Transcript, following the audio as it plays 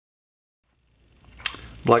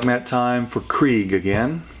Black mat time for Krig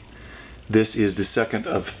again. This is the second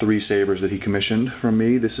of 3 sabers that he commissioned from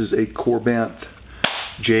me. This is a korbanth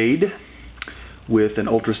Jade with an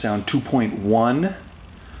ultrasound 2.1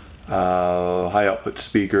 high output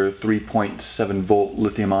speaker, 3.7 volt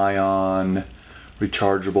lithium ion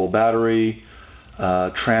rechargeable battery,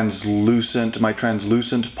 my translucent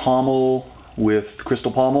pommel with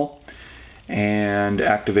Crystal Pommel, and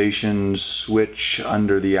activation switch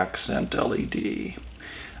under the accent LED.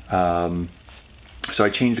 So I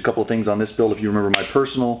changed a couple of things on this build. If you remember, my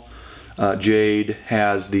personal Jade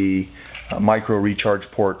has the micro recharge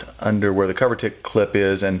port under where the cover tick clip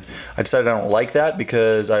is, and I decided I don't like that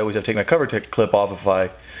because I always have to take my cover tick clip off if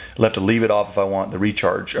I have to leave it off if I want the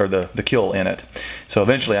recharge or the kill in it. So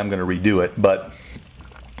eventually I'm going to redo it, but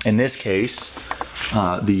in this case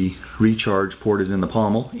the recharge port is in the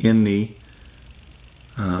pommel in the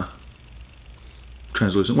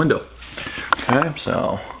translucent window. Okay,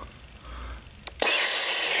 so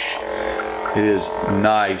it is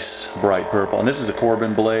nice bright purple, and this is a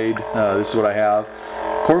korbanth blade. This is what I have.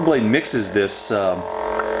 Korbanth blade mixes this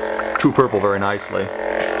TruPurple very nicely.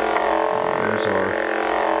 There's our.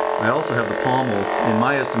 I also have the pommel, in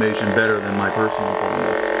my estimation, better than my personal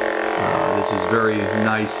pommel. This is very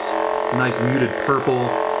nice muted purple,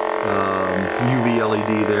 UV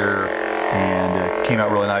LED there, and it came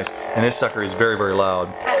out really nice. And this sucker is very, very loud.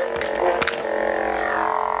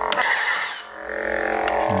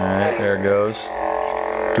 Alright, there it goes.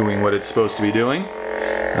 Doing what it's supposed to be doing.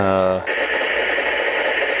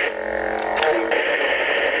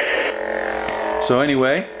 So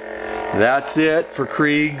anyway, that's it for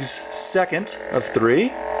Krig's second of 3.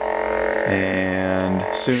 And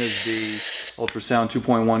as soon as the ultrasound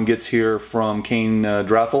 2.1 gets here from Kane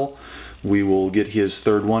Drathel, we will get his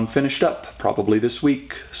third one finished up, probably this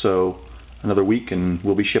week. So another week and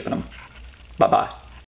we'll be shipping them. Bye-bye.